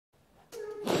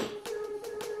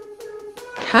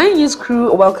Hi news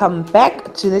crew, welcome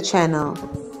back to the channel.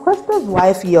 Kwesta's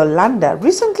wife Yolanda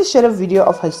recently shared a video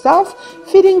of herself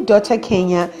feeding daughter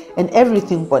Kenya and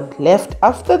everything but left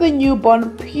after the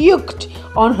newborn puked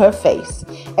on her face.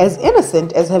 As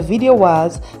innocent as her video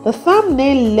was, the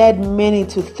thumbnail led many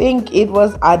to think it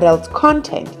was adult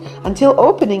content until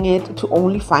opening it to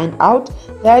only find out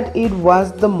that it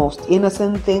was the most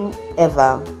innocent thing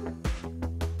ever.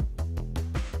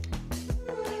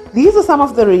 These are some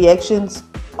of the reactions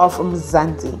of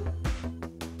Mzansi.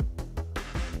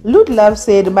 Lud Love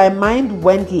said, "My mind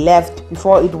went left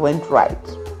before it went right."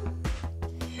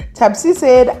 Tabsi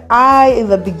said, in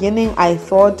the beginning I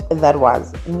thought that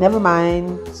was. Never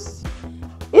mind."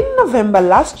 In November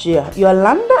last year,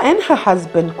 Yolanda and her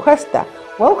husband Kwesta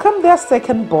welcomed their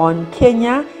second-born,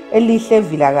 Kenya Elihle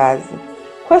Vilakazi.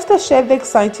 Kwesta shared the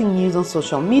exciting news on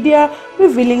social media,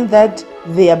 revealing that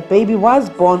their baby was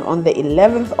born on the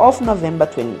 11th of November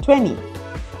 2020.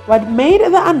 What made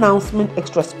the announcement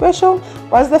extra special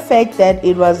was the fact that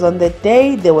it was on the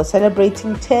day they were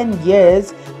celebrating 10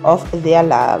 years of their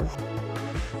love.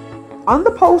 On the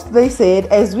post they said,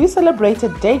 "As we celebrate a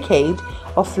decade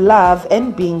of love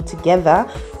and being together,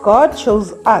 God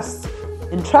chose us,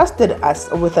 entrusted us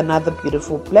with another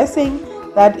beautiful blessing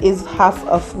that is half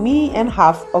of me and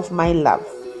half of my love.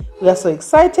 We are so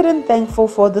excited and thankful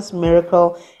for this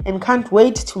miracle and can't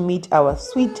wait to meet our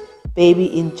sweet baby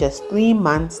in just 3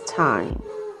 months' time."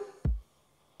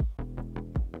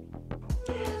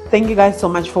 Thank you guys so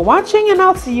much for watching, and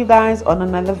I'll see you guys on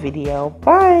another video.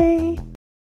 Bye.